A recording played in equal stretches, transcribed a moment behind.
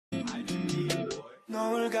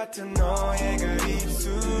노을 같은 너의 그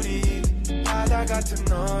입술이 바다 같은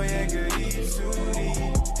너의 그 입술이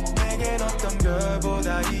내겐 어떤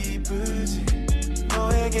별보다 이쁘지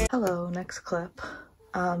너에게. Hello, next clip.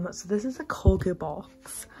 So this is a Kogu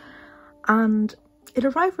box and it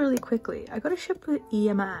arrived really quickly. I got a ship with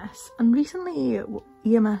EMS, and recently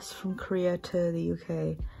EMS from Korea to the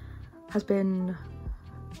UK has been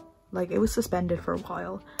like, it was suspended for a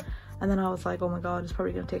while. And then I was like, oh my god, it's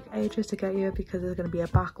probably going to take ages to get here because there's going to be a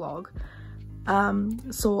backlog.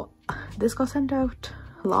 So this got sent out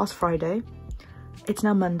last Friday. It's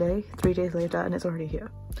now Monday, 3 days later, and it's already here.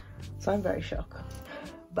 So I'm very shocked.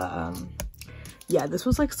 But yeah, this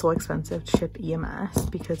was like so expensive to ship EMS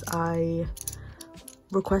because I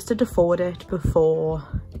requested to forward it before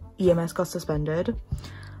EMS got suspended.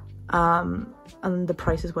 And the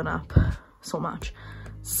prices went up so much.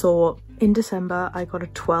 So in December I got a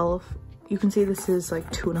 12, you can see this is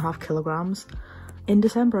like 2.5 kilograms. In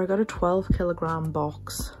December I got a 12 kilogram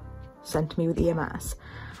box sent to me with EMS,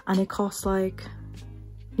 and it cost like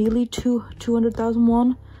nearly 200,000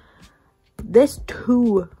 won. This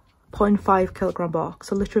 2.5 kilogram box,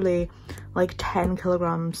 so literally like 10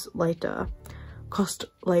 kilograms lighter, cost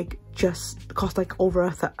like over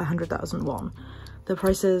 100,000 won. The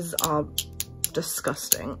prices are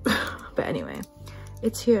disgusting. But anyway,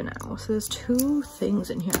 it's here now. So there's 2 things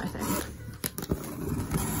in here, I think.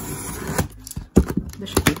 There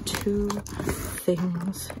should be 2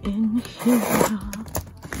 things in here.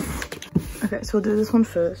 Okay, so we'll do this one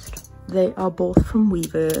first. They are both from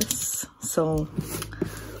Weverse, so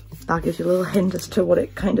that gives you a little hint as to what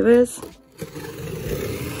it kind of is.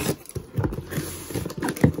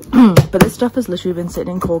 But this stuff has literally been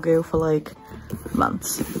sitting in Kogu for like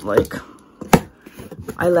months. Like,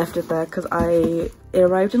 I left it there because it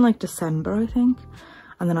arrived in like December, I think,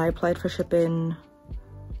 and then I applied for shipping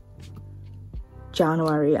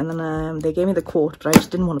January, and then they gave me the quote, but I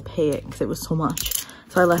just didn't want to pay it because it was so much,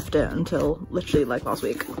 so I left it until literally like last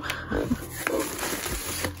week.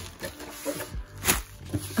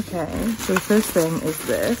 Okay, so the first thing is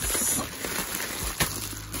this.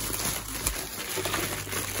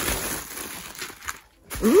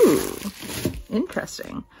 Ooh,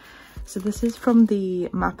 interesting. So this is from the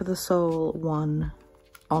Map of the Soul 1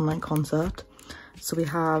 online concert. So we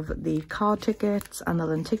have the card tickets and the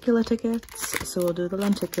lenticular tickets. So we'll do the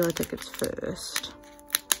lenticular tickets first.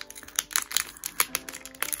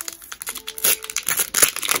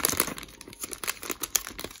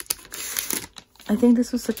 I think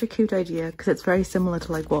this was such a cute idea because it's very similar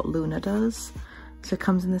to like what Luna does. So it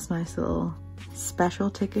comes in this nice little special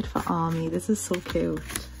ticket for ARMY. This is so cute.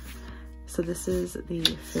 So this is the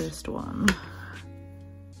first one.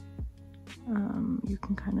 You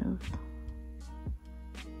can kind of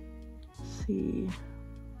see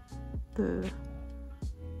the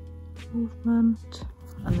movement,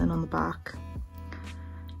 and then on the back,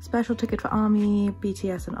 special ticket for ARMY,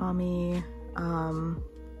 BTS and ARMY.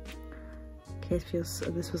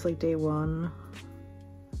 This was like day 1.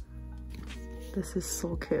 This is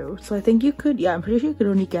so cute. So I think you could, yeah, I'm pretty sure you could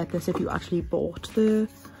only get this if you actually bought the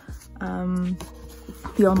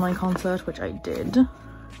online concert, which I did.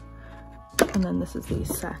 And then this is the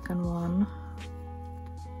second one.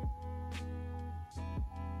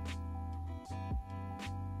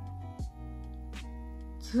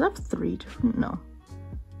 Does it have 3 different? No.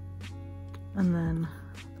 And then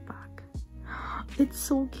the back. It's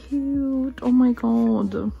so cute. Oh my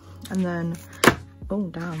god. And then, oh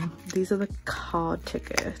damn, these are the card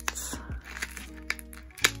tickets.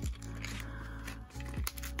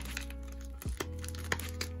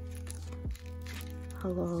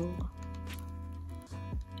 Hello.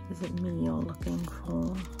 Is it me you're looking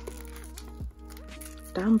for?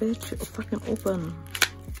 Damn bitch, it'll fucking open.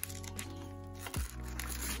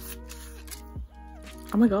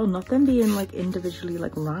 Oh my god, not them being like individually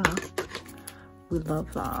like wrapped. We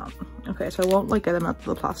love that. Okay, so I won't like get them out of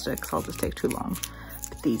the plastics, I'll just take too long.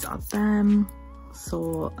 But these are them.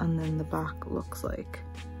 So, and then the back looks like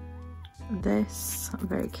this.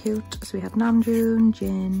 Very cute. So we have Namjoon,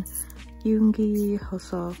 Jin, Yoongi,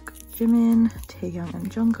 Hoseok, Jimin, Taehyung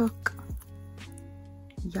and Jungkook.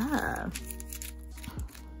 Yeah.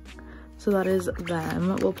 So that is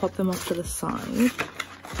them. We'll pop them off to the side.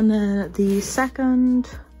 And then the second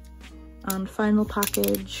and final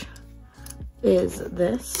package is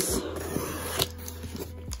this.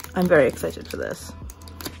 I'm very excited for this.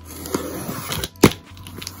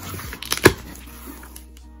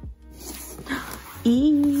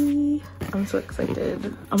 I'm so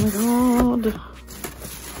excited. Oh my god.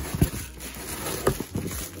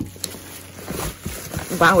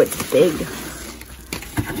 Wow, it's big.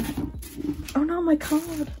 Oh no, my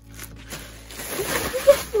card.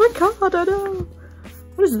 My card, I know.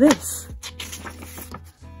 What is this?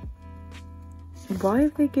 Why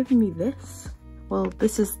have they given me this? Well,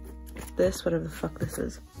 this is this, whatever the fuck this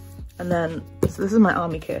is. And then, so this is my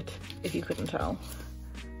army kit, if you couldn't tell.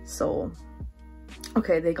 So,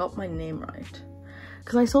 okay, they got my name right.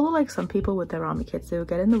 Because I saw that, like, some people with their army kits, they were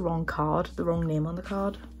getting the wrong card, the wrong name on the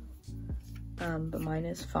card. But mine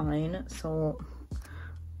is fine, so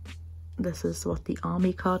this is what the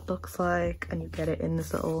army card looks like, and you get it in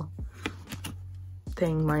this little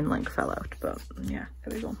thing. Mine, like, fell out, but yeah,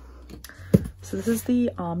 there we go. So this is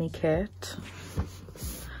the army kit.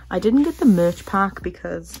 I didn't get the merch pack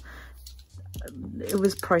because it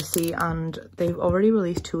was pricey, and they've already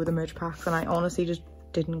released 2 of the merch packs, and I honestly just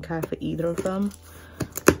didn't care for either of them.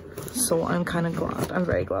 So I'm kind of glad. I'm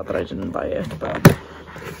very glad that I didn't buy it, but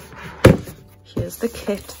here's the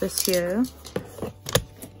kit this year.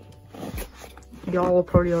 Y'all have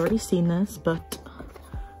probably already seen this, but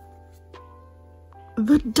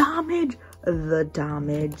the damage.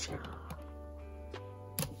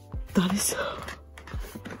 That is so...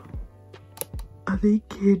 Are they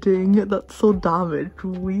kidding? That's so damaged.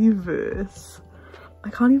 Weavers. I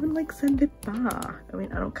can't even, like, send it back. I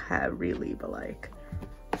mean, I don't care really, but, like,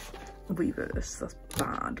 Weavers, that's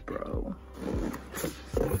bad, bro.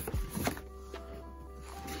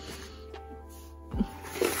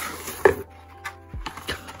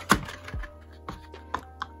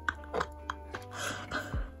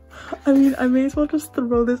 I mean, I may as well just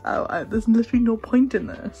throw this out. There's literally no point in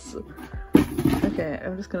this. Okay,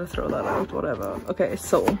 I'm just gonna throw that out, whatever. Okay,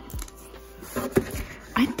 so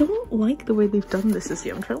I don't like the way they've done this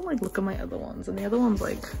year. I'm trying to, like, look at my other ones, and the other ones,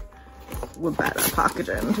 like, were better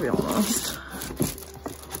packaging, to be honest.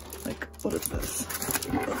 Like, what is this?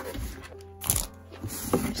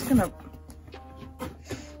 I'm just gonna...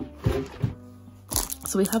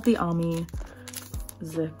 So we have the army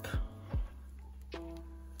zip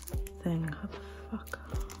thing. How the fuck?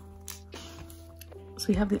 So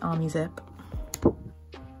we have the army zip.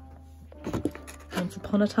 Once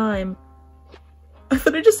upon a time, I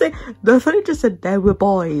thought it just said there were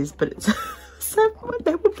boys, but it's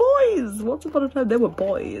there were boys. Once upon a time there were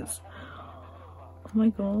boys. Oh my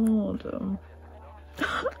god.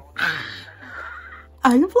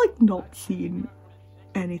 I have, like, not seen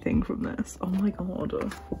anything from this. Oh my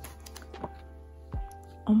god.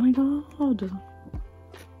 Oh my god.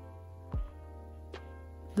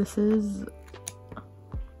 This is...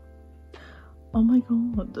 Oh my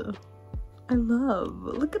god. I love...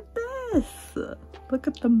 Look at this! Look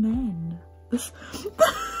at the men. This...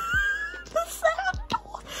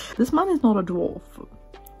 This man is not a dwarf.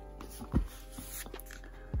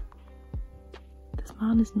 This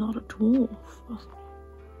man is not a dwarf.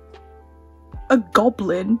 A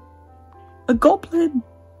goblin. A goblin!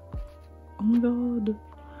 Oh my god.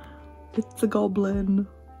 It's a goblin.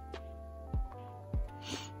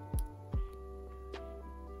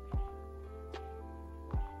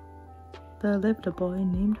 There lived a boy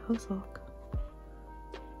named Hosok.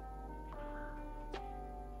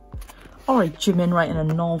 Alright, Jimin writing a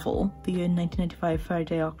novel. The year 1995,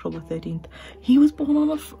 Friday, October 13th. He was born on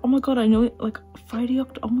a... Oh my god, I know it. Like, Friday,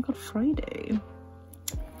 oh my god, Friday.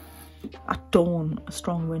 At dawn, a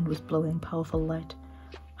strong wind was blowing. Powerful light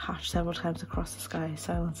hatched several times across the sky.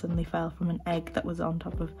 Silence suddenly fell from an egg that was on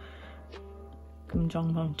top of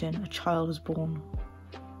Kumjong Mountain. A child was born.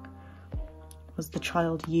 Was the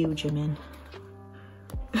child you, Jimin?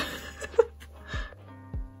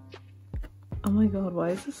 Oh my god,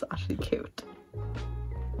 why is this actually cute?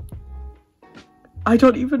 I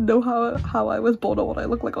don't even know how I was born or what I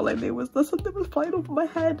look like. All I knew was this something was flying over my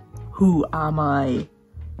head. Who am I?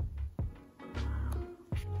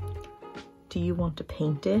 Do you want to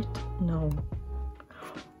paint it? No.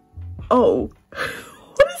 Oh.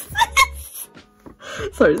 What is this?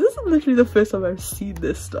 Sorry, this is literally the first time I've seen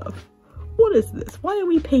this stuff. What is this? Why are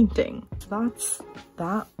we painting? That's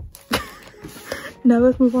that. Now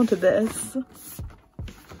let's move on to this.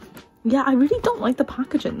 Yeah, I really don't like the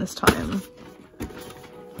packaging this time.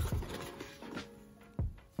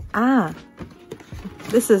 Ah.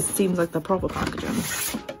 This seems like the proper packaging.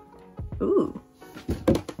 Ooh.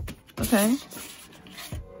 Okay.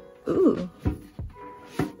 Ooh.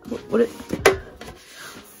 What it...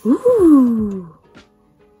 Ooh.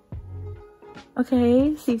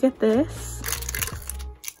 Okay, so you get this.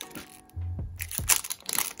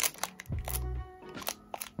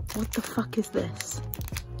 What the fuck is this?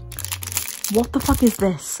 What the fuck is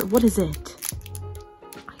this? What is it?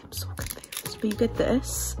 I am so confused. But you get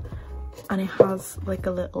this, and it has like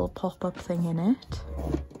a little pop-up thing in it.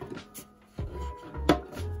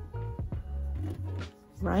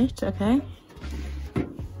 Right, okay.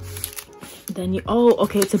 Then you, oh,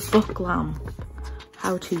 okay, it's a book lamp.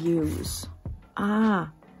 How to use.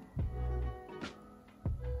 Ah.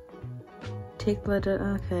 Take the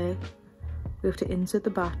letter, okay. We have to insert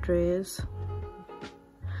the batteries.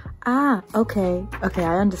 Ah, okay. Okay,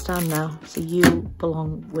 I understand now. So you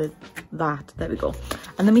belong with that. There we go.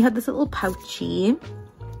 And then we had this little pouchy.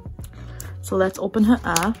 So let's open her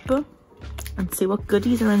up and see what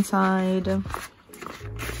goodies are inside.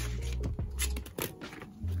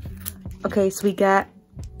 Okay, so we get,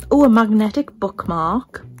 oh, a magnetic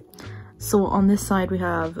bookmark. So on this side we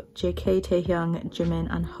have JK, Taehyung, Jimin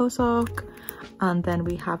and Hoseok. And then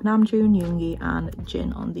we have Namjoon, Yoongi and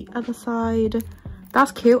Jin on the other side.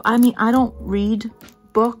 That's cute. I mean, I don't read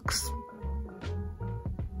books,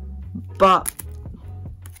 but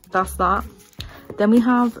that's that. Then we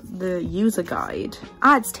have the user guide.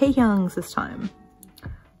 Ah, it's Taehyung's this time.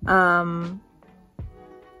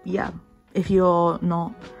 Yeah, if you're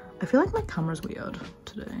not, I feel like my camera's weird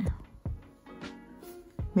today.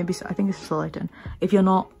 Maybe so, I think it's just the lighting. If you're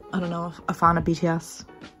not, I don't know, a fan of BTS,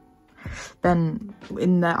 then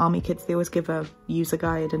in their army kits they always give a user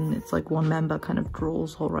guide, and it's like one member kind of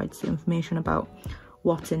draws or writes the information about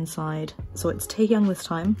what's inside. So it's Taehyung this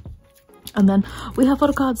time. And then we have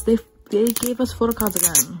photo cards. They gave us photo cards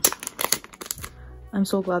again. I'm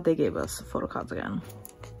so glad they gave us photo cards again.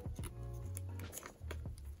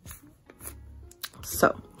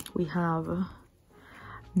 So we have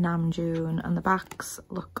Namjoon, and the backs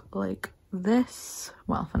look like this.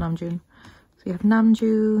 Well, for Namjoon. So we have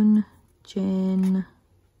Namjoon, Jin,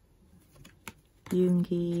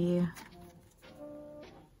 Yoongi,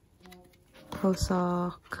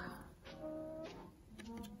 Hoseok,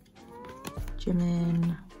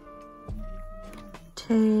 Jimin,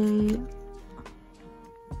 Tae,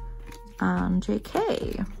 and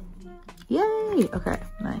JK. Yay! Okay,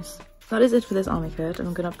 nice. That is it for this army kit.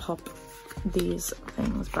 I'm gonna pop these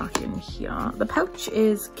things back in here. The pouch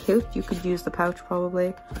is cute. You could use the pouch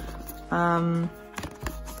probably.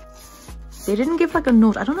 They didn't give like a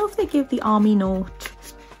note. I don't know if they gave the army note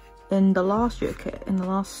in the last year kit, in the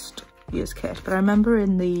last year's kit, but I remember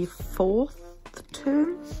in the 4th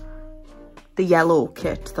term, the yellow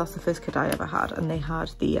kit, that's the first kit I ever had, and they had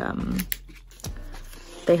the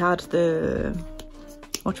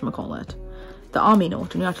whatchamacallit, the army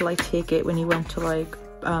note, and you had to like take it when you went to like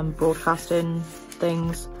broadcasting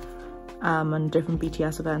things and different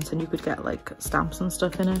BTS events, and you could get like stamps and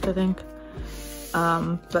stuff in it, I think.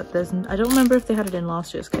 But there's, I don't remember if they had it in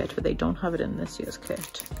last year's kit, but they don't have it in this year's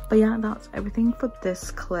kit. But yeah, that's everything for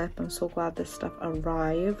this clip. I'm so glad this stuff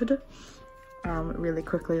arrived really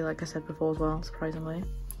quickly, like I said before as well, surprisingly.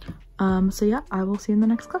 So yeah, I will see you in the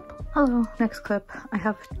next clip. Hello, next clip. I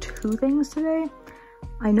have 2 things today.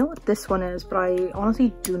 I know what this one is, but I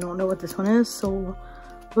honestly do not know what this one is, so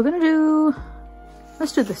we're gonna do,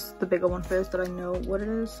 let's do this, the bigger one first, that I know what it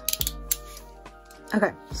is.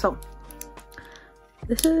 Okay, so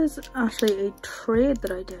this is actually a trade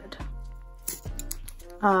that I did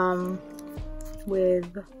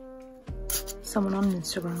with someone on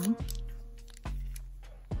Instagram.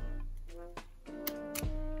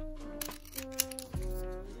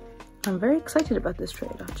 I'm very excited about this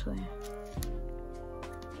trade actually.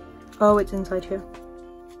 Oh, it's inside here,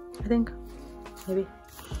 I think, maybe.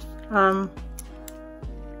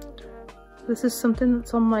 This is something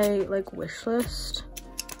that's on my like wish list.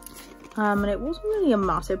 And it wasn't really a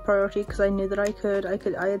massive priority because I knew that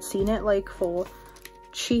I had seen it like for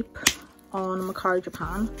cheap on Mercari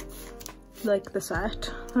Japan, like the set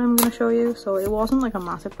that I'm gonna show you. So it wasn't like a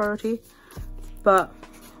massive priority, but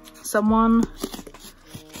someone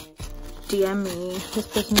DM me, this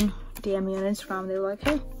person DM me on Instagram, they were like,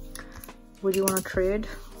 hey, would you want to trade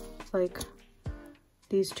like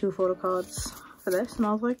these 2 photo cards for this? And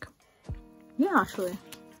I was like, yeah, actually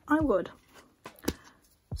I would.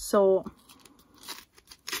 So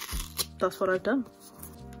that's what I've done.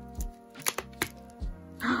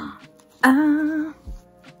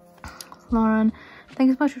 Lauren, thank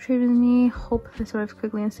you so much for trading with me. Hope this arrives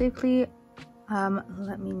quickly and safely.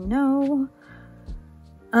 Let me know.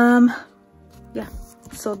 Yeah,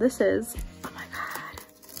 so this is, oh my god,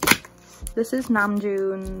 this is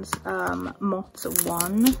Namjoon's Mott's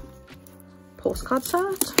 1 postcard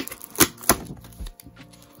set.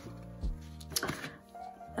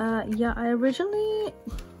 Yeah,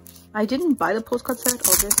 I didn't buy the postcard set,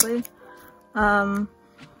 obviously,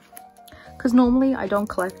 because normally I don't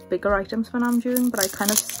collect bigger items for Namjoon, but I kind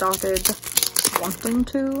of started wanting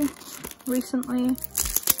to recently.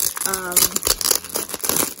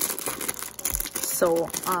 So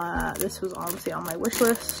this was obviously on my wish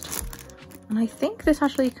list, And I think this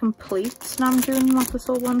actually completes Namjoon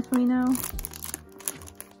Episode 1 for me now.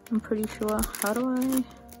 I'm pretty sure. How do I?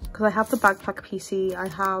 Because I have the backpack PC, I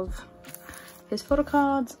have his photo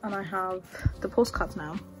cards, and I have the postcards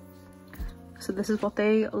now. So this is what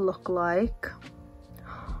they look like.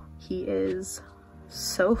 He is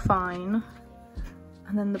so fine.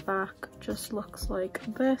 And then the back just looks like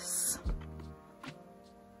this.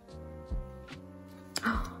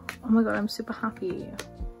 Oh my god, I'm super happy.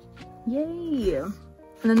 Yay! And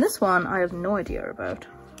then this one I have no idea about.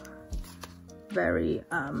 Very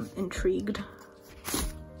intrigued.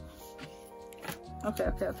 Okay.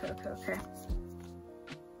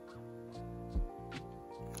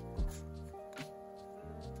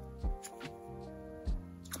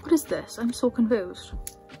 What is this? I'm so confused.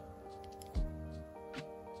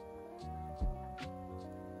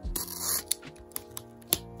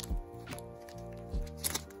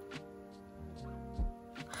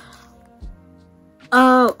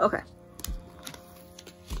 Oh, okay.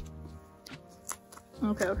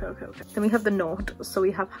 Okay. Then we have the note. So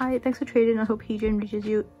we have, hi, thanks for trading. I hope Heejin reaches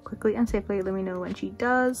you quickly and safely. Let me know when she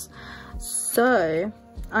does. So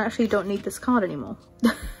I actually don't need this card anymore.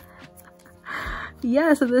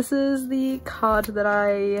 Yeah, so this is the card that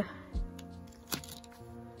I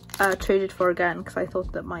traded for again because I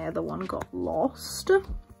thought that my other one got lost.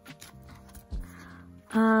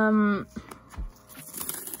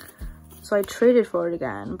 So I traded for it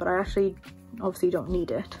again, but I actually obviously don't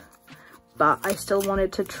need it. But I still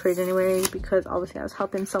wanted to trade anyway because obviously I was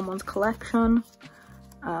helping someone's collection.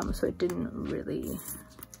 So it didn't really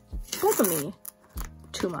bother me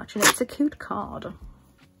too much. And it's a cute card.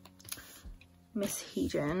 Miss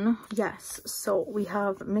Heejin. Yes, so we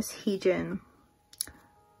have Miss Heejin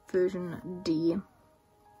version D.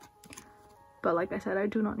 But like I said, I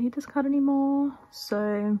do not need this card anymore.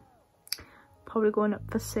 So probably going up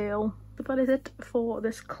for sale. But that is it for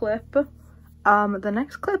this clip. The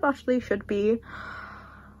next clip actually should be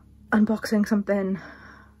unboxing something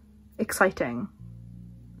exciting.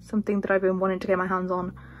 Something that I've been wanting to get my hands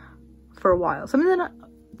on for a while. Something that,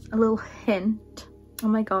 a little hint. Oh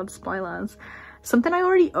my god, spoilers. Something I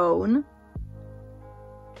already own,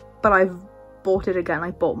 but I've bought it again.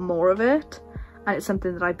 I bought more of it, and it's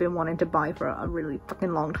something that I've been wanting to buy for a really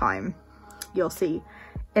fucking long time. You'll see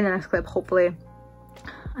in the next clip, hopefully.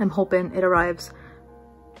 I'm hoping it arrives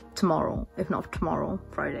tomorrow, if not tomorrow,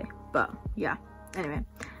 Friday. But yeah, anyway,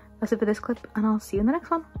 that's it for this clip, and I'll see you in the next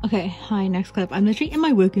one. Okay, hi, next clip. I'm literally in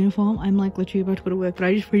my work uniform. I'm like literally about to go to work, but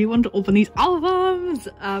I just really wanted to open these albums.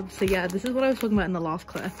 So yeah, this is what I was talking about in the last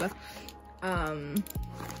clip.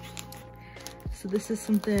 So this is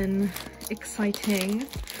something exciting.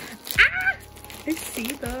 Ah! I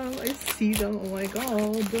see them. Oh my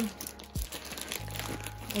god.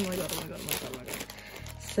 Oh my god.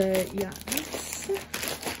 So yeah,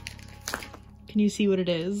 can you see what it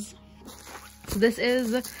is? So this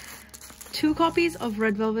is 2 copies of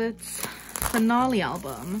Red Velvet's finale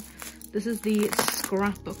album. This is the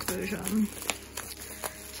scrapbook version.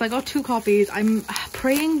 So I got 2 copies. I'm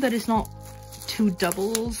praying that it's not 2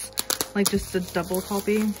 doubles, like just a double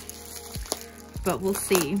copy, but we'll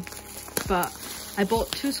see. But I bought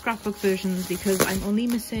 2 scrapbook versions because I'm only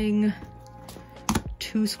missing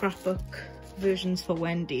 2 scrapbook versions for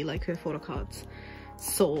Wendy, like her photo cards.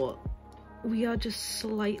 So we are just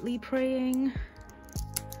slightly praying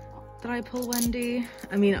that I pull Wendy.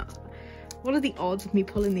 I mean, what are the odds of me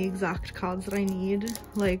pulling the exact cards that I need?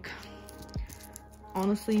 Like,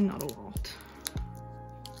 honestly, not a lot.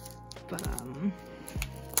 But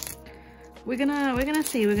we're gonna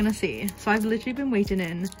see. So I've literally been waiting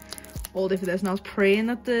in all day for this, and I was praying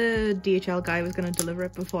that the DHL guy was gonna deliver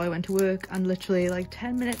it before I went to work, and literally like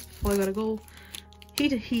 10 minutes before I gotta go,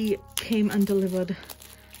 he came and delivered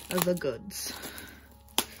the goods.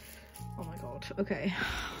 Oh my god. Okay,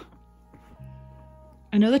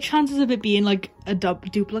 I know the chances of it being like a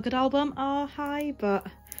duplicate album are high, but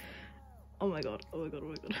oh my god.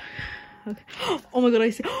 Okay. Oh my god, I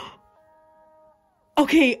see.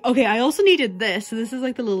 Okay, I also needed this. So this is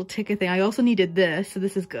like the little ticket thing. I also needed this, so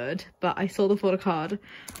this is good. But I saw the photo card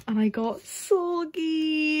and I got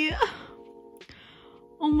Solgi.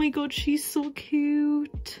 Oh my god, she's so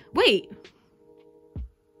cute. Wait.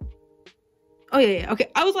 Oh yeah, okay.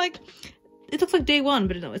 I was like, it looks like day 1,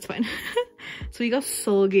 but no, it's fine. So we got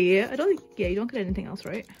Solgi. I don't think, yeah, you don't get anything else,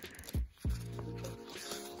 right?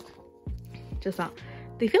 Just that.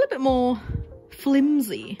 They feel a bit more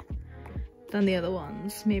flimsy than the other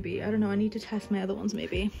ones, maybe. I don't know, I need to test my other ones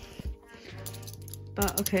maybe.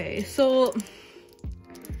 But okay, so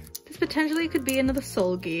this potentially could be another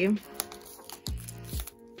Solgi,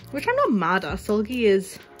 which I'm not mad at. Solgi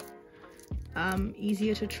is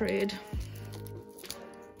easier to trade.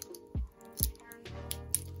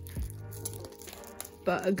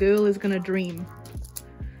 But a girl is gonna dream.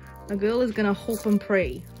 A girl is gonna hope and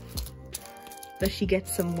pray that she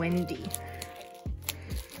gets some Wendy.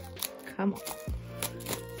 Come on.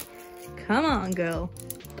 Come on, girl.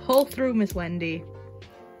 Pull through, Miss Wendy.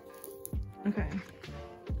 Okay.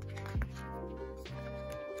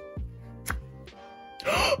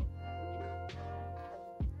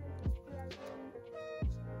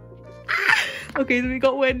 Okay, so we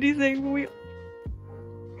got Wendy's thing, but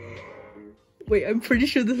wait, I'm pretty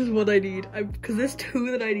sure this is what I need. Because there's two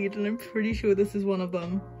that I need, and I'm pretty sure this is one of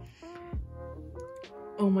them.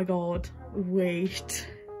 Oh my god. Wait.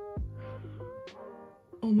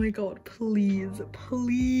 Oh my god, please.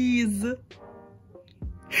 Please. This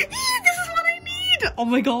is what I need! Oh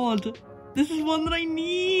my god. This is one that I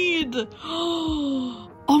need. Oh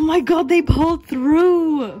my god, they pulled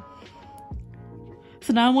through.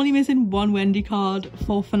 So now I'm only missing one Wendy card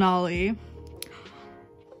for finale.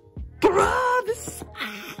 Bruh, this...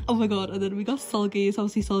 Oh my god, and then we got Solgi. So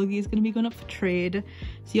obviously Solgi is going to be going up for trade.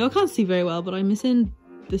 So y'all can't see very well, but I'm missing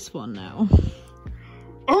this one now.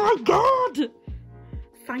 Oh my god!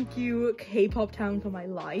 Thank you, K-pop Town, for my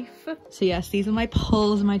life. So yes, these are my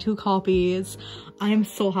pulls, my two copies. I am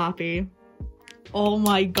so happy. Oh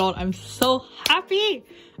my god, I'm so happy!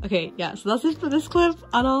 Okay, yeah, so that's it for this clip,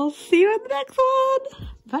 and I'll see you in the next one!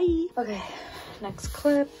 Bye! Okay, next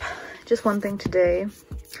clip. Just one thing today.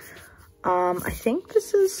 I think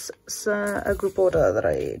this is a group order that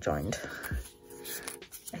I joined.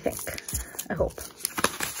 I think. I hope.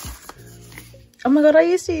 Oh my god, I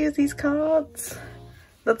used to use these cards!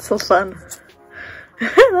 That's so fun.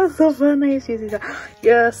 That's so fun, I used to use these cards.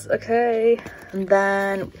 Yes, okay. And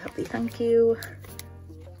then we have the thank you.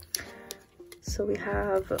 So we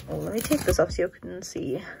have, oh, let me take this off so you can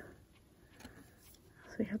see.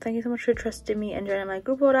 So we have, thank you so much for trusting me and joining my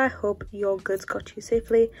group order. I hope your goods got you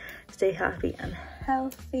safely. Stay happy and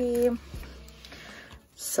healthy.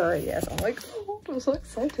 So yes, oh my god, I'm so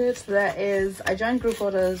excited. So there is, I joined group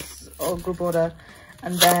orders, or group order,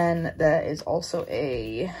 and then there is also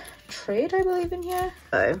a trade, I believe, in here.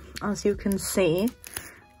 So as you can see,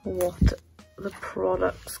 what the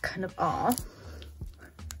products kind of are.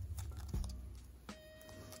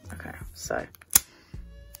 Okay, so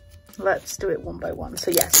let's do it one by one.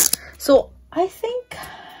 So yes, so I think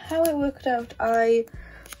how it worked out, I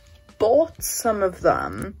bought some of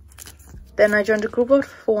them, then I joined a group order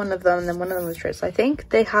for one of them, and then one of them was trade. So I think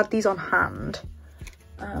they had these on hand.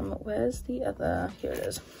 Where's the other? Here it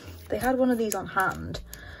is. They had one of these on hand.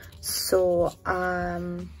 So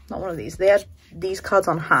not one of these, they had these cards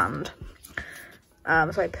on hand.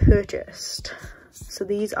 So I purchased. So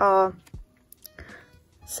these are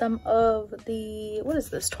some of the, what is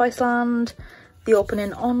this, Twiceland, the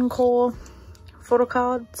opening encore photo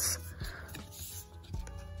cards.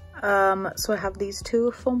 So I have these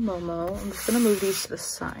two for Momo. I'm just gonna move these to the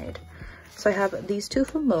side. So I have these two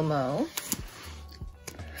for Momo.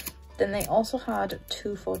 Then they also had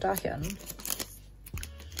two for Dahyun.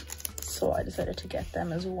 So I decided to get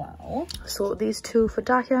them as well. So these two for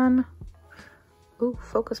Dahyun. Ooh,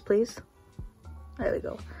 focus please. There we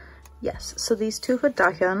go. Yes, so these two for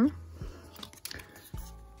Dahyun.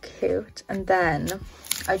 Cute. And then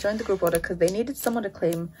I joined the group order because they needed someone to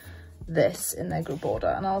claim this in their group order.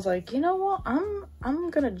 And I was like, you know what? I'm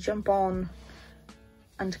gonna jump on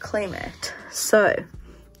and claim it. So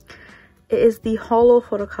it is the holo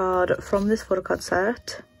photo card from this photo card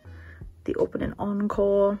set. The opening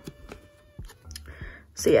encore.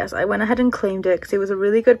 So yes, I went ahead and claimed it because it was a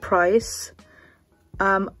really good price.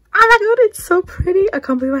 Oh my god, it's so pretty. I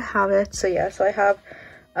can't believe I have it. So yeah, so I have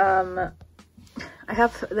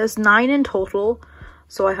there's 9 in total.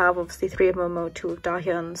 So I have obviously 3 of Momo, 2 of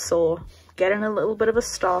Dahyun. So getting a little bit of a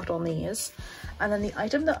start on these. And then the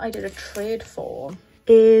item that I did a trade for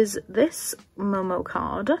is this Momo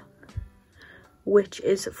card, which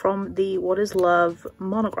is from the What Is Love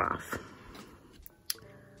monograph.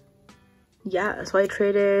 Yeah, so I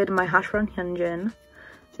traded my Hash Brown Hyunjin,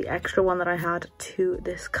 the extra one that I had, to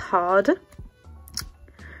this card.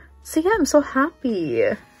 So yeah, I'm so happy.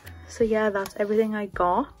 So yeah, that's everything I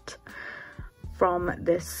got from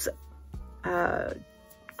this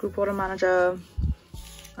group order manager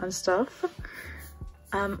and stuff.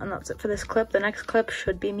 And that's it for this clip. The next clip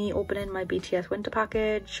should be me opening my BTS winter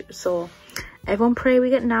package. So everyone pray we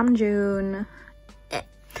get Namjoon.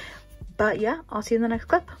 But yeah, I'll see you in the next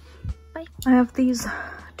clip. Bye. I have these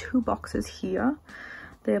 2 boxes here.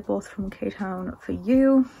 They're both from K-Town for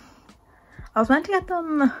you. I was meant to get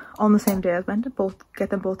them on the same day. I was meant to get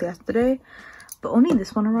them both yesterday, but only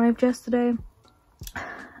this one arrived yesterday.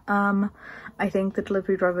 I think the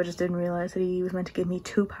delivery driver just didn't realize that he was meant to give me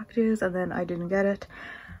 2 packages, and then I didn't get it,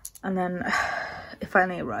 and then it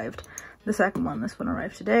finally arrived. The second one, this one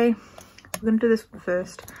arrived today. We're gonna do this one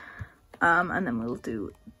first, and then we'll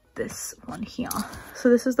do this one here. So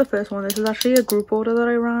this is the first one. This is actually a group order that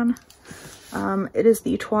I ran. It is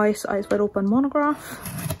the Twice Eyes Wide Open monograph.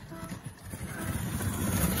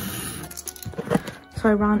 So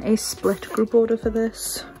I ran a split group order for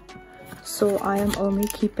this. So I am only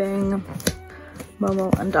keeping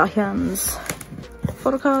Momo and Dahyun's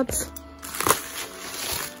photo cards.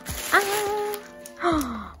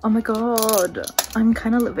 Ah! Oh my god, I'm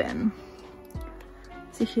kind of living.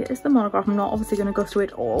 So here is the monograph. I'm not obviously going to go through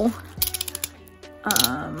it all.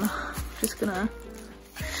 Just gonna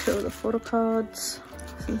show the photo cards.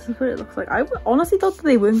 So this is what it looks like. I honestly thought that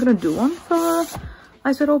they weren't going to do one for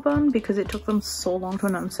Eyes Wide Open because it took them so long to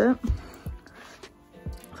announce it.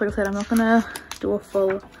 So like I said, I'm not going to do a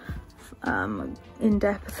full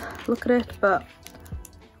in-depth look at it, but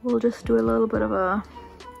we'll just do a little bit of a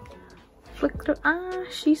flick through. Ah,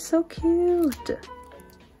 she's so cute.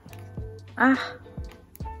 Ah,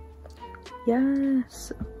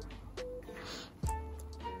 yes.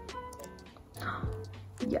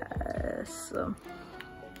 Yes.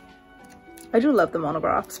 I do love the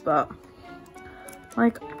monographs, but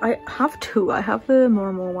like I have 2. I have the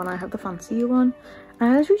Moromo one, I have the Fancy one,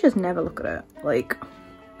 and I actually just never look at it. Like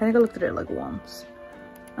I think I looked at it like once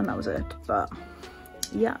and that was it, but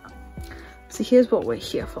yeah. So here's what we're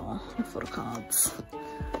here for, the photo cards.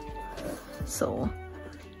 So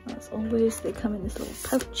as always, they come in this little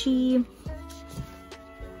pouchy.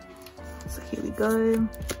 So here we go.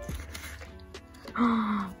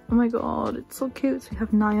 Oh my god, it's so cute. So we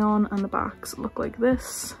have Nayeon, and the backs look like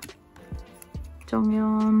this.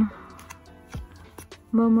 Jonghyun,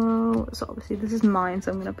 Momo. So obviously this is mine,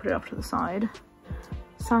 so I'm gonna put it off to the side.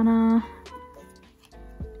 Sana,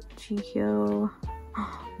 Jihyo.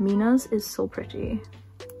 Oh, Mina's is so pretty.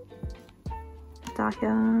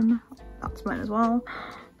 Dahyun, that's mine as well.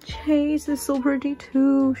 Chase is so pretty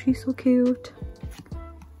too. She's so cute.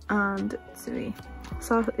 And Sui.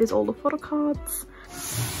 So that is all the photo cards.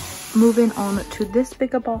 Moving on to this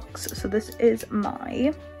bigger box. So this is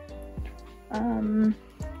my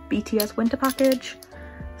BTS winter package.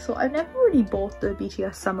 So I've never really bought the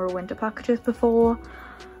BTS summer or winter packages before.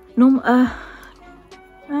 No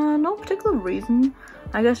particular reason.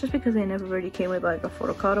 I guess just because they never really came with like a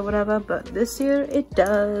photo card or whatever, but this year it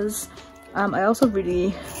does. I also really,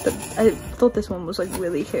 I thought this one was like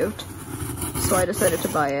really cute, so I decided to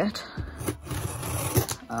buy it.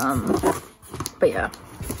 But yeah,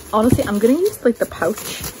 honestly, I'm gonna use like the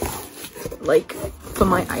pouch like for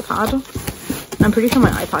my iPad. I'm pretty sure my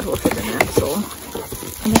iPad will fit in there, so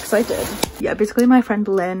I'm excited. Yeah, basically my friend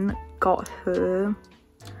Lynn got her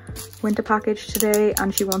winter package today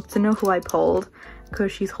and she wants to know who I pulled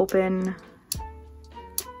because she's hoping,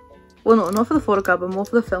 well no, not for the photo card, but more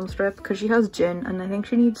for the film strip, because she has Jin and I think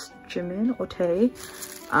she needs Jimin or Tae.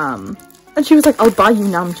 And she was like, I'll buy you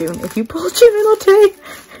Namjoon if you pull Jimin or Tae.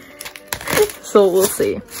 So we'll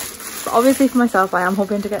see. But obviously for myself, I am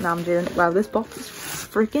hoping to get Namjoon. Wow, this box is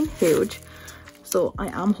freaking huge. So I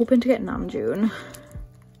am hoping to get Namjoon.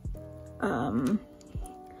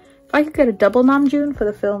 If I could get a double Namjoon for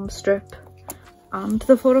the film strip and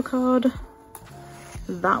the photo card,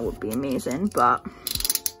 that would be amazing, but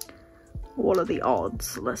what are the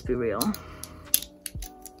odds? Let's be real.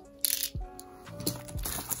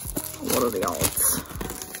 What are the odds?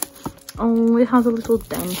 Oh, it has a little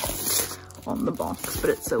dent on the box, but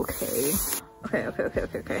it's okay.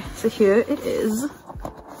 Okay. So here it is.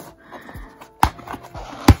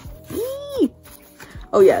 Eee!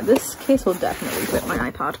 Oh yeah, this case will definitely fit my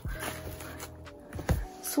iPad.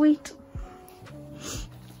 Sweet.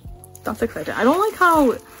 That's exciting. I don't like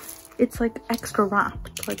how it's like extra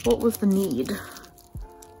wrapped. Like, what was the need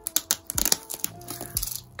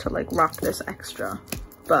to like wrap this extra?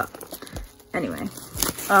 But anyway,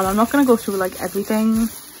 I'm not gonna go through like everything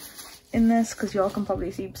in this because y'all can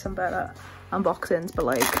probably see some better unboxings, but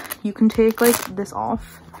like you can take like this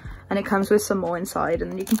off and it comes with some more inside,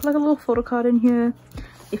 and then you can put like a little photo card in here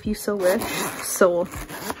if you so wish. So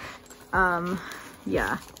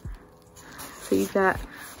yeah, so you get,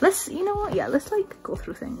 let's, you know what, yeah, let's like go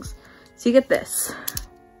through things. So you get this.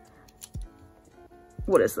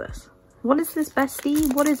 What is this? What is this,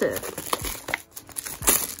 bestie? What is it?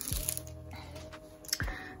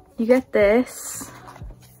 You get this,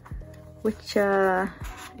 which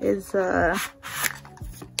is oh,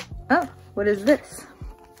 what is this?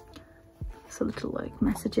 It's a little like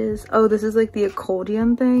messages. Oh, this is like the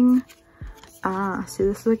accordion thing. Ah, see,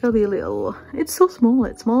 this is like a little, it's so small,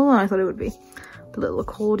 it's smaller than I thought it would be. The little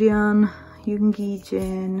accordion, Yoongi,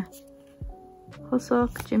 Jin,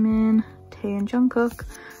 Hoseok, Jimin, Tae and Jungkook,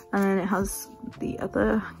 and then it has the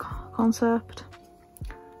other concept.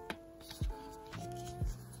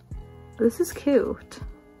 This is cute.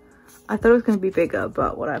 I thought it was going to be bigger,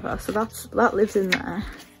 but whatever. So that lives in there.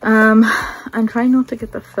 I'm trying not to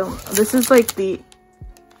get the film. This is like the...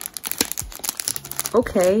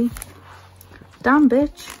 Okay. Damn,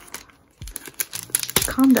 bitch.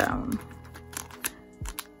 Calm down.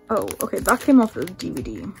 Oh, okay. That came off the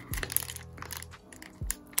DVD.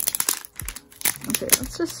 Okay,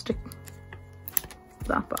 let's just stick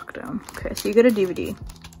that back down. Okay, so you get a DVD.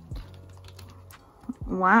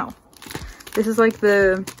 Wow. This is like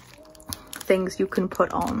the things you can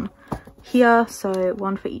put on here. So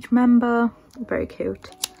one for each member. Very cute.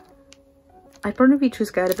 I'd probably be too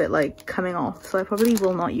scared of it like coming off, so I probably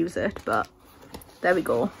will not use it, but there we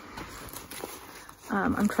go.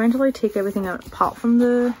 I'm trying to like take everything out apart from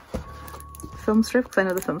the film strip, because I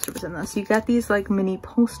know the film strip is in there. So you get these like mini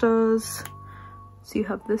posters. So you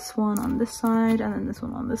have this one on this side and then this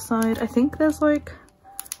one on this side. I think there's like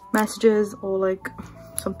messages or like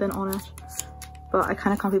something on it, but I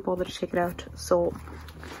kind of can't be bothered to take it out. So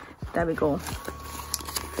there we go.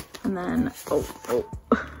 And then,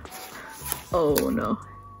 oh no.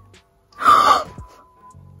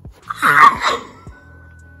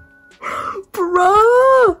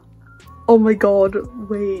 Bruh! Oh my god,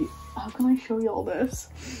 wait. How can I show you all this?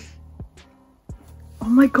 Oh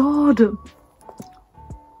my god.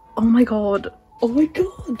 Oh my god. Oh my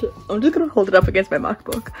god. I'm just gonna hold it up against my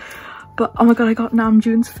MacBook. But oh my god, I got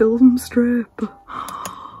Namjoon's film strip.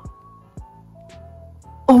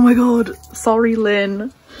 Oh my god. Sorry,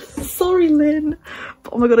 Lynn. Sorry, Lynn.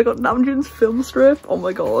 But oh my god, I got Namjoon's film strip. Oh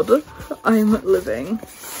my god. I'm living.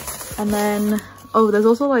 And then, oh, there's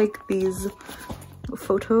also like these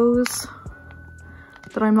photos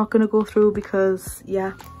that I'm not gonna go through because,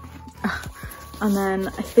 yeah. And then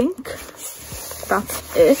I think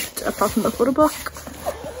that's it, apart from the photo book.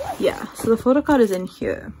 Yeah, so the photo card is in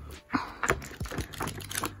here.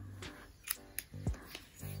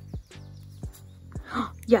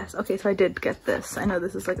 Yes, okay, so I did get this. I know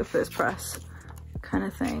this is like a first press kind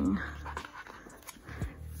of thing.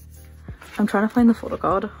 I'm trying to find the photo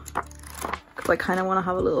card because I kind of want to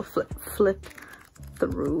have a little flip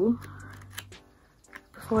through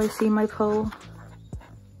before I see my poll.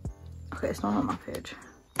 Okay, it's not on that page.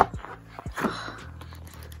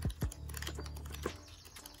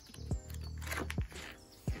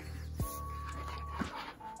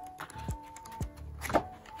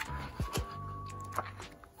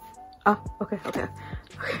 Oh, okay. Okay.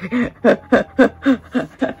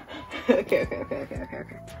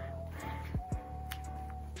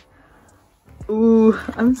 Ooh,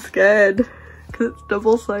 I'm scared because it's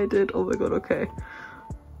double-sided. Oh my god, okay.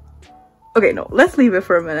 Okay, no, let's leave it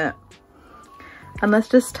for a minute. And let's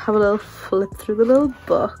just have a little flip through the little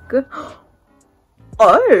book.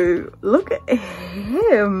 Oh, look at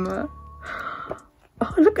him.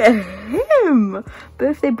 Oh, look at him.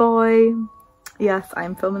 Birthday boy. Yes,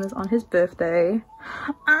 I'm filming this on his birthday.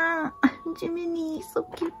 Ah, Jiminy, so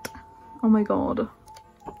cute. Oh my god.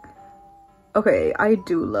 Okay, I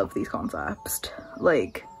do love these concepts.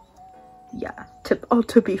 Like, yeah,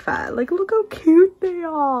 to be fair, like, look how cute they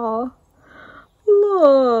are.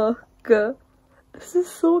 Look. This is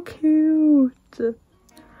so cute.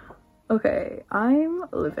 Okay, I'm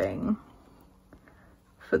living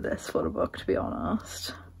for this photo book, to be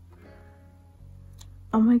honest.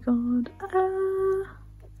 Oh my god.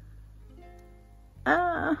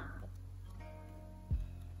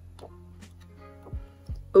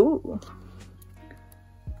 Ooh.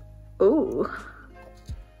 Ooh.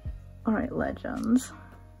 Alright, legends.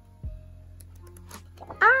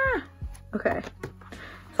 Ah! Okay.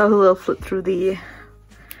 So that was a little flip through the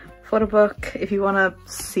photo book. If you want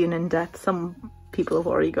to see an in-depth, some people have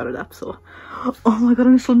already got it up, so... Oh my god,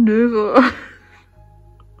 I'm so nervous.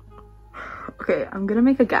 Okay, I'm gonna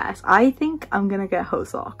make a guess. I think I'm gonna get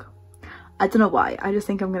Hoseok. I don't know why. I just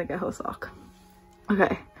think I'm gonna get Hoseok.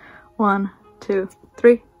 Okay. 1, 2,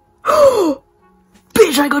 3. Oh!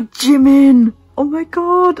 Bitch, I got Jimin! Oh my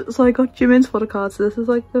god! So I got Jimin's photo card. So this is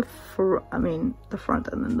like the front, and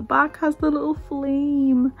then the back has the little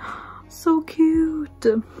flame. So cute.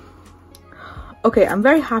 Okay, I'm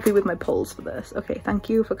very happy with my polls for this. Okay, thank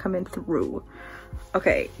you for coming through.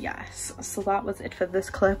 Okay, yes. So that was it for this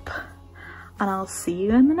clip. And I'll see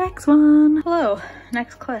you in the next one. Hello,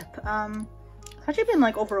 next clip. It's actually been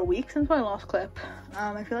like over a week since my last clip.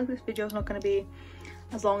 I feel like this video is not going to be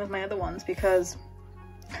as long as my other ones because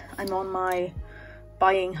I'm on my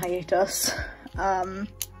buying hiatus.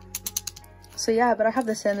 So yeah, but I have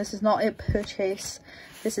this in. This is not a purchase,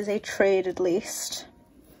 this is a trade at least.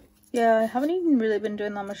 Yeah, I haven't even really been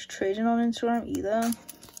doing that much trading on Instagram either.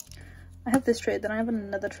 I have this trade, then I have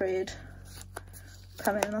another trade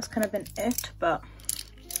coming, and that's kind of been it. But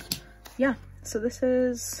yeah, so this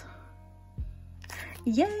is,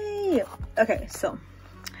 yay! Okay, so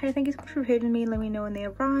hey, thank you so much for trading me. Let me know when they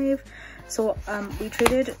arrive. So we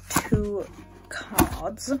traded 2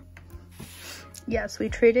 cards. Yes, we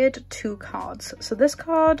traded 2 cards. So this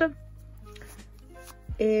card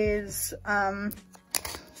is a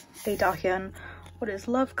Dahyun What is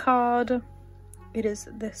Love card. It is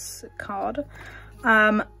this card.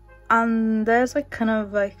 And there's like kind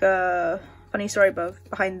of like a funny story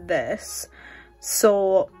behind this.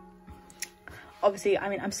 So obviously, I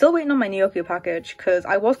mean, I'm still waiting on my Nyokyo package because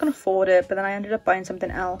I was gonna forward it, but then I ended up buying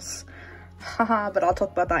something else. Haha, but I'll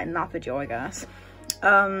talk about that in that video, I guess.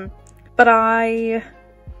 But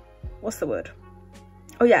what's the word?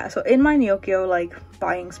 Oh yeah, so in my Nyokyo like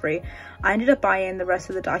buying spree, I ended up buying the rest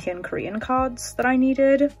of the Dahyun Korean cards that I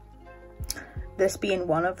needed, this being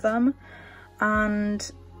one of them.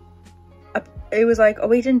 And it was like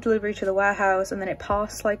awaiting delivery to the warehouse, and then it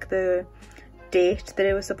passed like the date that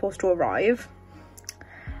it was supposed to arrive.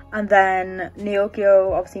 And then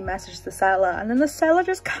Nyokyo obviously messaged the seller, and then the seller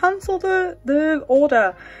just cancelled the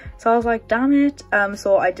order. So I was like, damn it.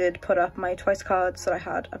 So I did put up my twice cards that I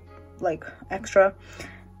had like extra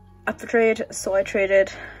up for trade. So I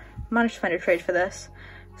managed to find a trade for this.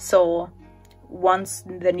 So once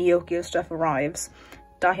the Nyokyo stuff arrives,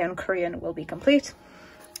 Dahyun Korean will be complete.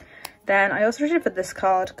 Then I also traded for this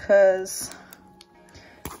card because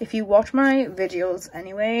if you watch my videos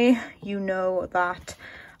anyway, you know that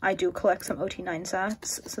I do collect some OT9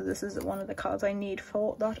 sets. So this is one of the cards I need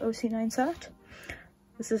for that OT9 set.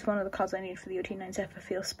 This is one of the cards I need for the OT9 set for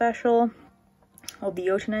Feel Special, or the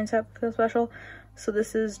OT9 set for Feel Special. So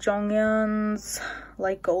this is Jonghyun's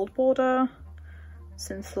like gold border,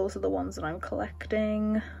 since those are the ones that I'm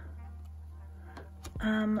collecting.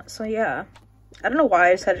 So yeah, I don't know why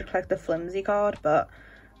I decided to collect the flimsy card, but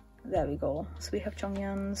there we go. So we have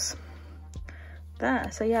Jonghyun's there.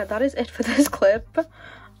 So yeah, that is it for this clip.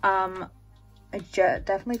 I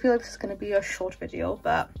definitely feel like this is going to be a short video,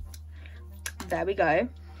 but there we go.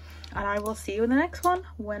 And I will see you in the next one,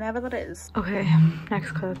 whenever that is. Okay,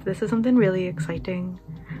 next clip. This is something really exciting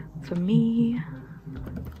for me.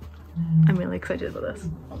 I'm really excited about this.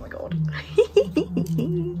 Oh my god.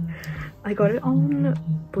 I got it on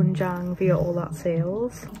Bunjang via All That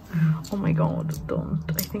Sales. Oh my god, don't.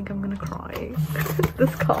 I think I'm gonna cry.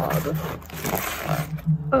 This card.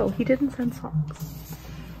 Oh, he didn't send socks.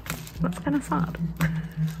 That's kind of sad.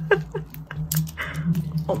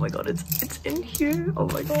 Oh my god, it's in here. Oh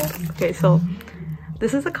my god. Okay, so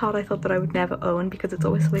this is a card I thought that I would never own because it's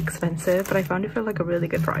always so expensive, but I found it for like a really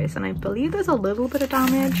good price, and I believe there's a little bit of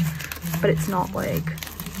damage, but it's not like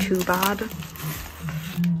too bad.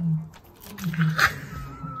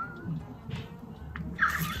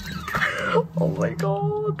 Oh my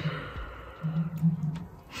god.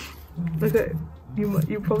 Okay,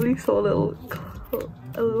 you probably saw a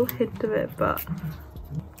little hint of it, but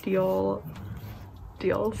do y'all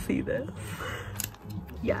see this?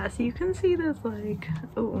 Yeah, so you can see there's like,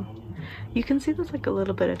 oh, you can see there's like a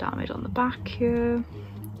little bit of damage on the back here,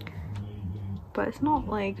 but it's not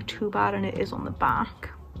like too bad, and it is on the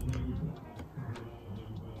back.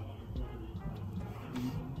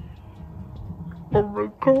 Oh my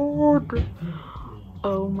god.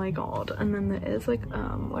 Oh my god. And then there is like,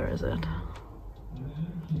 where is it?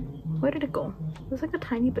 Where did it go? There's like a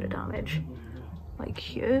tiny bit of damage. Like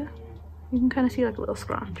here. You can kind of see like a little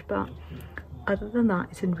scratch, but other than that,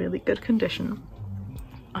 it's in really good condition.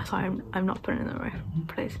 Sorry, I'm not putting it in the right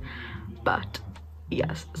place. But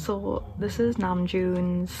yes, so this is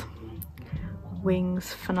Namjoon's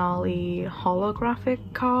Wings finale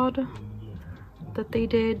holographic card that they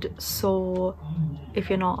did. So if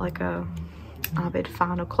you're not like a avid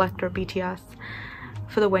fan or collector of BTS,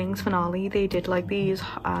 for the Wings finale they did like these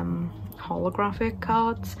holographic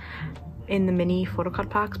cards in the mini photo card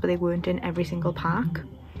packs, but they weren't in every single pack.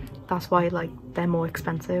 That's why like they're more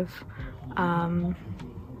expensive.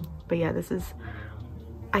 But yeah, this is,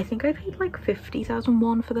 I think I paid like 50,000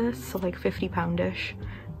 won for this, so like £50-ish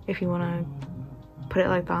if you want to put it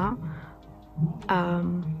like that.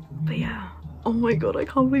 But yeah, oh my god, I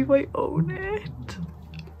can't believe I own it.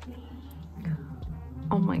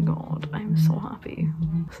 Oh my god, I'm so happy.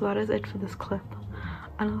 So that is it for this clip,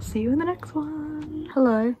 and I'll see you in the next one.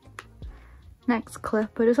 Hello. Next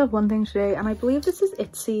clip. I just have one thing today, and I believe this is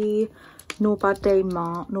ITZY No Bad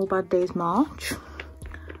Days March.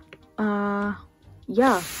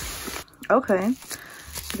 Yeah, okay.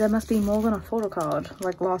 There must be more than a photo card.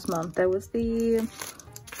 Like last month there was the,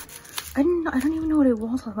 I don't even know what it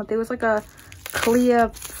was last month. There was like a clear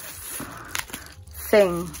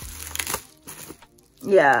thing.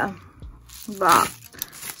 Yeah, that.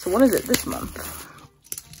 So what is it this month?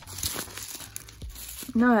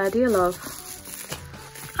 No idea, love.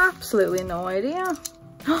 Absolutely no idea.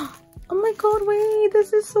 Oh my god, wait,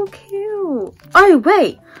 this is so cute. Oh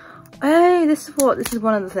wait, hey, this is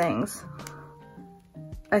one of the things.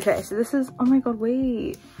 Okay, so this is, oh my god,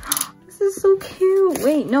 wait, this is so cute.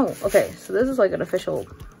 Wait, no, okay, so this is like an official.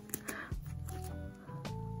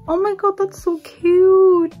 Oh my god, that's so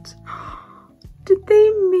cute. Did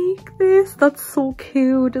they make this? That's so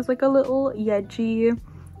cute. It's like a little Yeji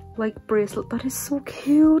like bracelet. That is so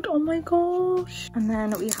cute. Oh my gosh. And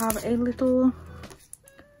then we have a little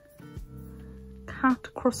cat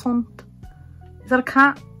croissant. Is that a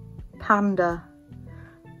cat? Panda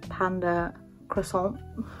croissant.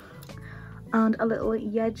 And a little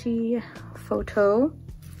Yeji photo.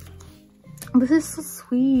 This is so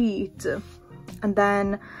sweet. And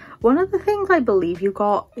then one of the things I believe you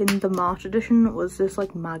got in the March edition was this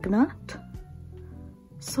like magnet.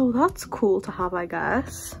 So that's cool to have, I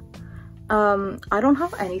guess. I don't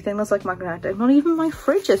have anything that's like magnetic. Not even my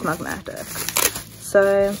fridge is magnetic.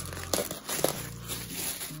 So,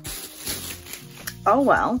 oh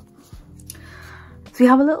well. So we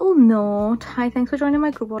have a little note. Hi, thanks for joining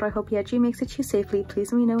my group order. I hope Yeji makes it to you safely.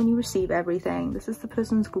 Please let me know when you receive everything. This is the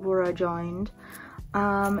person's group order I joined.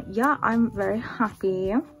 Yeah, I'm very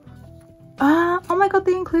happy. Oh my god,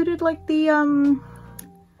 they included like the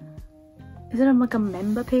is it like a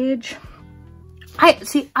member page? I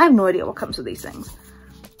have no idea what comes with these things,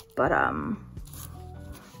 but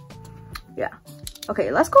yeah.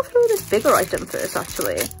 Okay, let's go through this bigger item first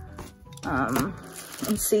actually, and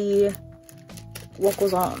see what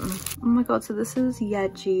goes on. Oh my god, so this is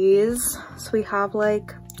Yeji's. So we have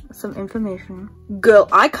like some information. Girl,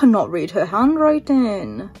 I cannot read her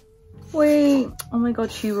handwriting. Wait, oh my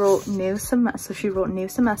god, she wrote new semester. So she wrote new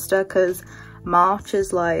semester because March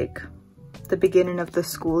is like the beginning of the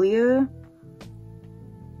school year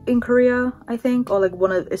in Korea, I think, or like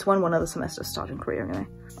it's when one of the semesters start in Korea anyway.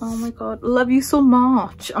 Oh my god, love you so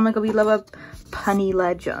much. Oh my god, we love a punny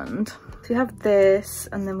legend. So we have this,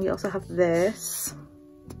 and then we also have this.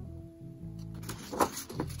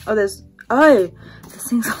 Oh, there's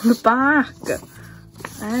things on the back.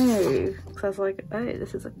 Oh, so I was like, oh,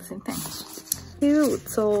 this is like the same thing. Cute.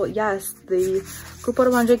 So yes, the group order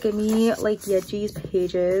manager gave me like Yeji's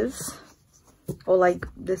pages, or like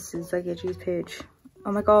this is like Yeji's page.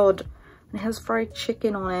 Oh my god, and it has fried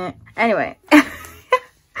chicken on it. Anyway,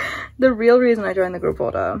 the real reason I joined the group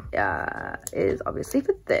order, yeah, is obviously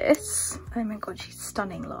for this. Oh my god, she's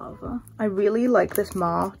stunning, love. I really like this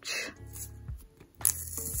March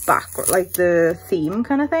back, like the theme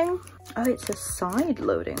kind of thing. Oh, it's a side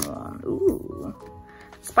loading one. Ooh,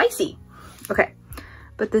 spicy. Okay,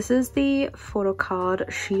 but this is the photo card.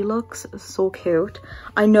 She looks so cute.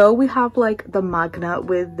 I know we have like the magnet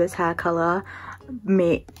with this hair color.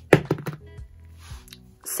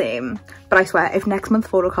 Same, but I swear if next month's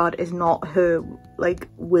photo card is not her like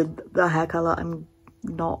with the hair color, I'm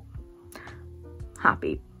not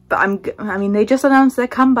happy. But I mean, they just announced their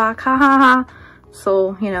comeback, ha ha ha.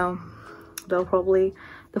 So, you know, the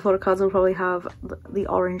photo cards will probably have the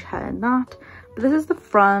orange hair in that. But this is the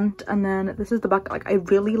front, and then this is the back. Like, I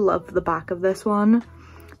really love the back of this one.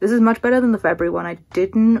 This is much better than the February one. I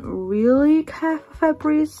didn't really care for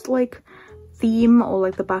February's like theme or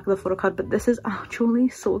like the back of the photo card, but this is actually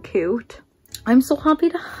so cute. I'm so happy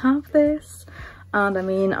to have this. And I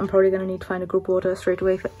mean, I'm probably gonna need to find a group order straight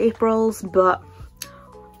away for April's, but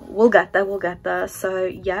we'll get there. So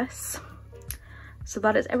yes, so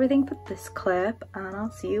that is everything for this clip, and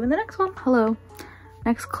I'll see you in the next one. Hello.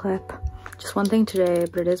 Next clip. Just one thing today,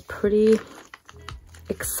 but it is pretty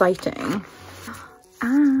exciting.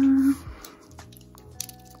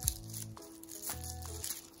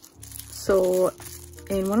 So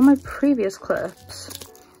in one of my previous clips,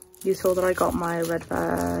 you saw that I got my Red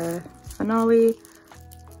Fair Finale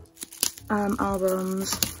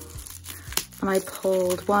albums, and I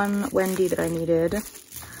pulled one Wendy that I needed, and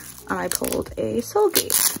I pulled a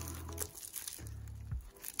Soulgate.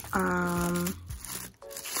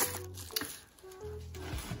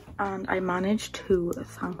 And I managed to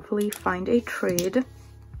thankfully find a trade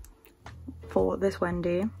for this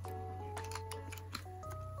Wendy.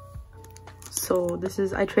 So this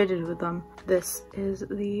is, I traded with them. This is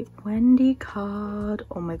the Wendy card.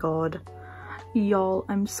 Oh my god. Y'all,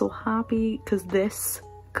 I'm so happy because this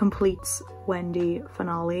completes Wendy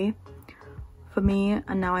finale for me,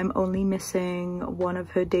 and now I'm only missing one of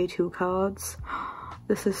her day 2 cards.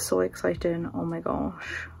 This is so exciting. Oh my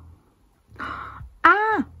gosh.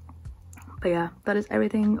 Ah! But yeah, that is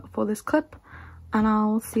everything for this clip, and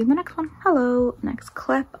I'll see you in the next one. Hello, next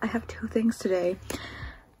clip. I have 2 things today.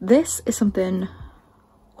 This is something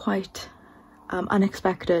quite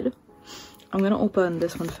unexpected. I'm gonna open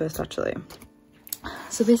this one first actually.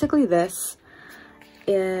 So basically this,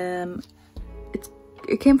 it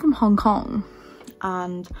came from Hong Kong,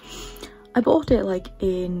 and I bought it like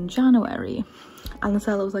in January, and the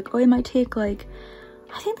seller was like, oh, it might take like,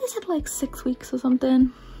 I think they said like 6 weeks or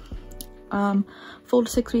something, 4 to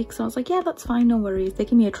 6 weeks. And I was like, yeah, that's fine, no worries. They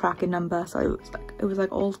gave me a tracking number, so it was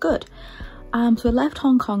like all good. So I left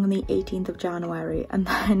Hong Kong on the 18th of January, and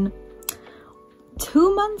then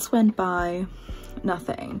 2 months went by,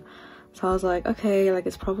 nothing. So I was like, okay, like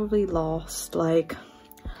it's probably lost, like,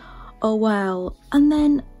 oh well. And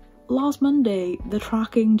then last Monday the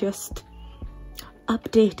tracking just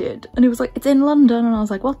updated, and it was like, it's in London, and I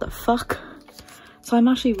was like, what the fuck? So I'm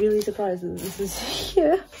actually really surprised that this is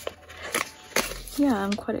here. Yeah,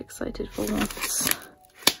 I'm quite excited for what's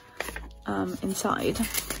inside.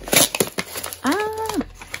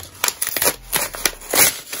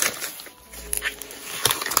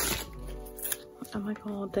 Oh my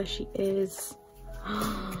god, there she is.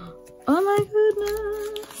 Oh my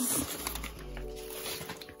goodness.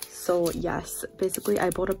 So yes, basically I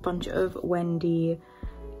bought a bunch of Wendy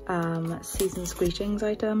Season's Greetings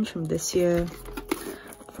items from this year,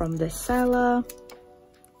 from this seller.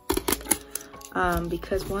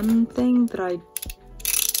 Because one thing that I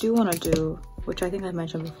do want to do, which I think I've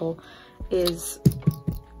mentioned before, is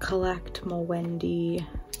collect more Wendy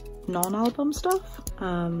non-album stuff.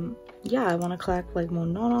 Yeah, I want to collect like more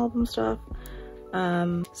non-album stuff.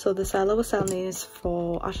 So the seller was selling these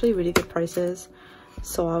for actually really good prices,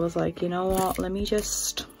 so I was like, you know what, let me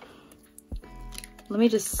just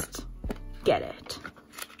get it.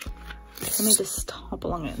 Let me just hop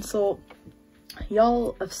along in. So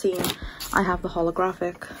y'all have seen I have the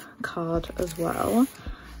holographic card as well.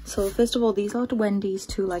 So first of all, these are Wendy's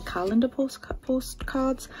 2 like calendar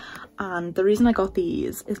postcards, and the reason I got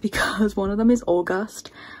these is because one of them is August,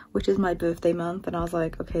 which is my birthday month, and I was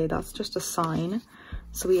like, okay, that's just a sign.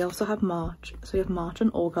 So we also have March, so we have March and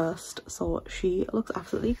August, so she looks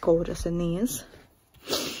absolutely gorgeous in these.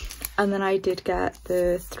 And then I did get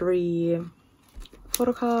the 3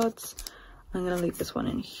 photo cards. I'm gonna leave this one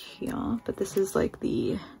in here, but this is like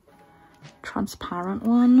the transparent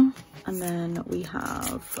one. And then we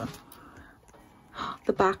have,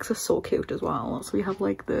 the backs are so cute as well. So we have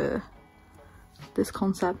like this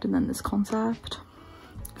concept and then this concept,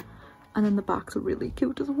 and then the backs are really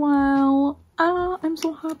cute as well. I'm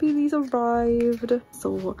so happy these arrived.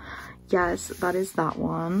 So yes, that is that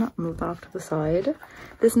one. Move that off to the side.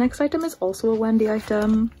 This next item is also a Wendy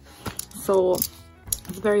item, so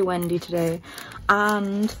it's very Wendy today.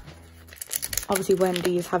 And obviously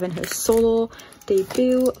Wendy is having her solo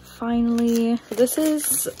debut finally. So this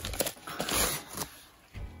is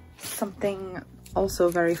something also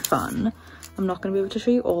very fun. I'm not going to be able to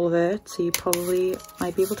show you all of it, so you probably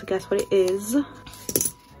might be able to guess what it is.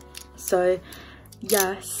 So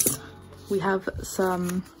yes, we have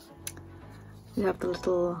the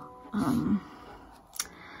little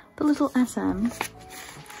SM.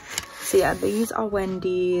 So yeah, these are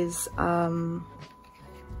Wendy's.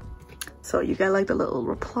 So you get like the little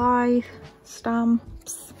reply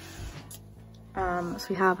stamps. So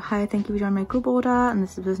we have, hi, thank you for joining my group order, and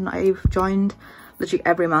this is the person I've joined literally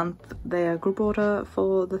every month, their group order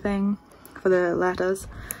for the thing, for the letters.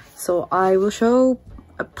 So I will show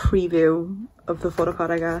a preview of the photo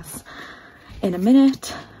card, I guess, in a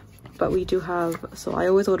minute. But we do have, so I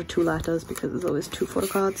always order 2 letters because there's always 2 photo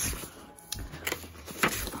cards.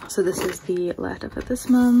 So this is the letter for this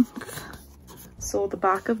month. So the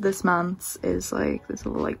back of this month's is like this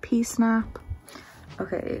little like pea snap.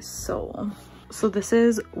 Okay, so this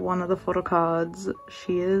is one of the photo cards.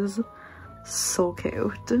 She is so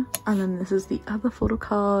cute. And then this is the other photo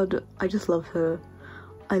card. I just love her.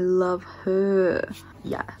 I love her.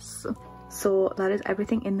 Yes. So that is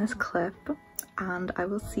everything in this clip, and I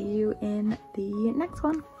will see you in the next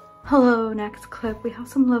one. Hello, next clip. We have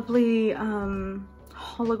some lovely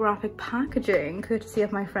holographic packaging courtesy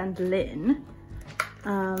of my friend Lynn.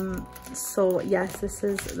 So yes, this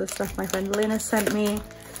is the stuff my friend Lynn has sent me,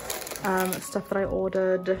 stuff that I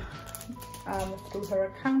ordered through her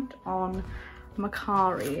account on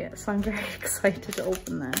mercari. So I'm very excited to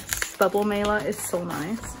open this. Bubble mailer is so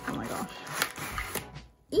nice. Oh my gosh.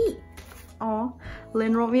 Eee! Oh,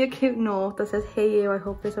 Lynn wrote me a cute note that says, "Hey you, I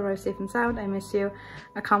hope this arrives safe and sound. I miss you.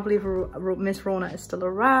 I can't believe Miss Rona is still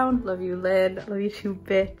around. Love you, Lynn. Love you too,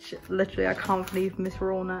 bitch." Literally, I can't believe Miss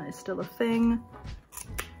Rona is still a thing.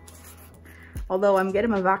 Although I'm getting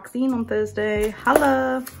my vaccine on Thursday.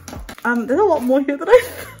 Hello. There's a lot more here than I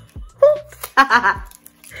thought.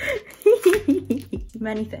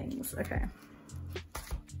 Many things. Okay.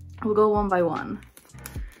 We'll go one by one.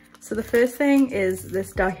 So the first thing is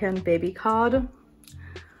this Dahyun baby card.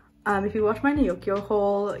 If you watch my Nyokyo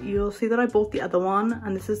haul, you'll see that I bought the other one,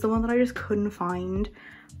 and this is the one that I just couldn't find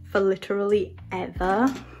for literally ever.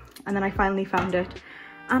 And then I finally found it,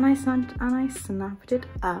 and I snapped it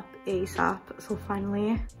up ASAP. So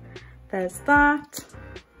finally, there's that.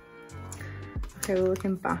 Okay, we're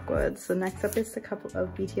looking backwards. So next up is a couple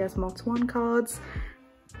of BTS Mots 1 cards.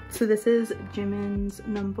 So this is Jimin's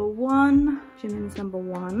number 1.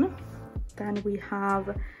 Then we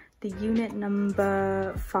have the unit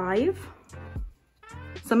number 5.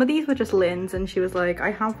 Some of these were just Lynn's, and she was like,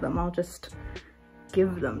 "I have them, I'll just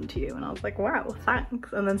give them to you." And I was like, wow,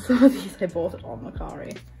 thanks. And then some of these I bought it on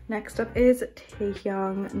mercari. Next up is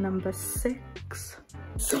Taehyung number 6.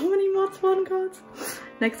 So many Mots 1 cards.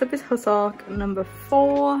 Next up is Hoseok number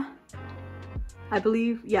 4. I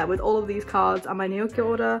believe, yeah, with all of these cards and my Nyokyo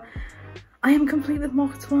order, I am complete with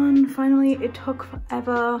Mots 1. Finally, it took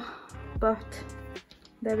forever, but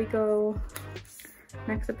there we go.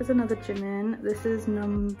 Next up is another Jimin. This is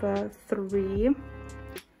number 3.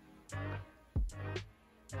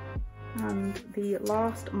 And the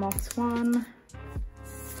last Mots 1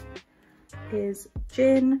 is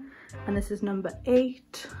Jin, and this is number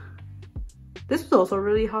 8. This was also a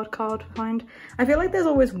really hard card to find. I feel like there's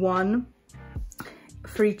always one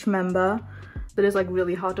for each member that is like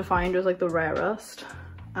really hard to find, or is like the rarest,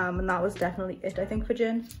 and that was definitely it, I think, for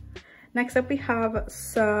Jin. Next up we have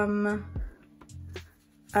some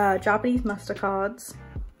Japanese muster cards.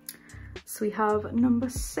 So we have number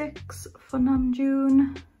 6 for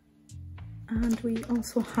Namjoon, and we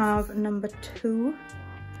also have number 2.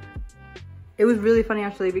 It was really funny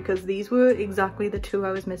actually, because these were exactly the 2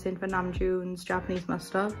 I was missing for Namjoon's Japanese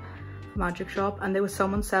muster magic shop, and there was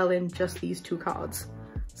someone selling just these 2 cards.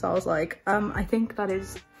 So I was like, I think that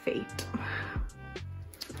is fate.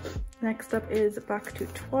 Next up is Back to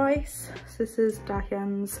Twice. So this is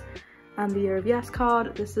Dahyun's and the Year of Yes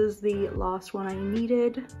card. This is the last one I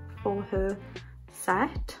needed for her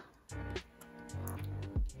set.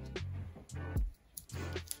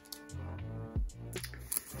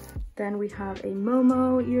 Then we have a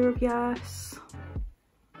Momo Year of Yes.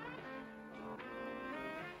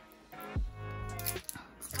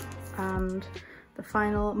 And the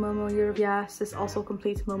final Momo Year of Yes. This also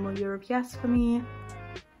completes Momo Year of Yes for me.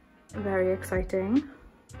 Very exciting.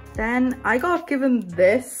 Then I got given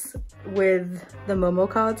this with the Momo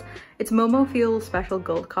cards. It's Momo Feel Special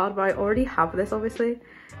Gold card, but I already have this obviously.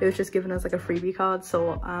 It was just given as like a freebie card,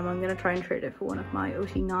 so I'm gonna try and trade it for one of my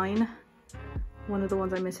OT9. One of the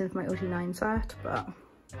ones I'm missing for my OT9 set, but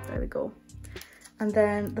there we go. And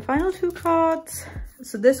then the final 2 cards.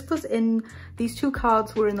 So this was in, these 2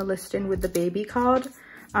 cards were in the listing with the baby card,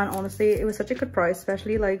 and honestly it was such a good price,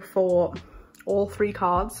 especially like for all 3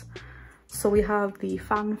 cards. So we have the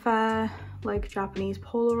Fanfare, like Japanese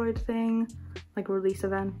Polaroid thing, like release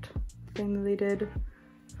event thing that they did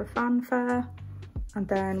for Fanfare. And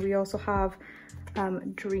then we also have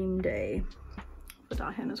Dream Day for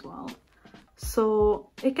Dahyun as well.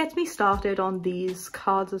 So it gets me started on these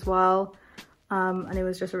cards as well, and it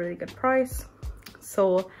was just a really good price.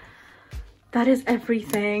 So that is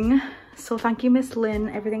everything. So thank you, Miss Lynn.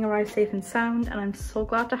 Everything arrived safe and sound, and I'm so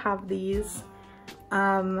glad to have these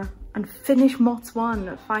and finish Mots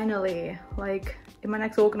 1 finally. Like in my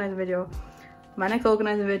next organizing video. My next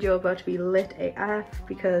organizing video about to be lit AF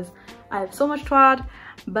because I have so much to add.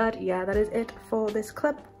 But yeah, that is it for this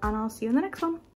clip, and I'll see you in the next one.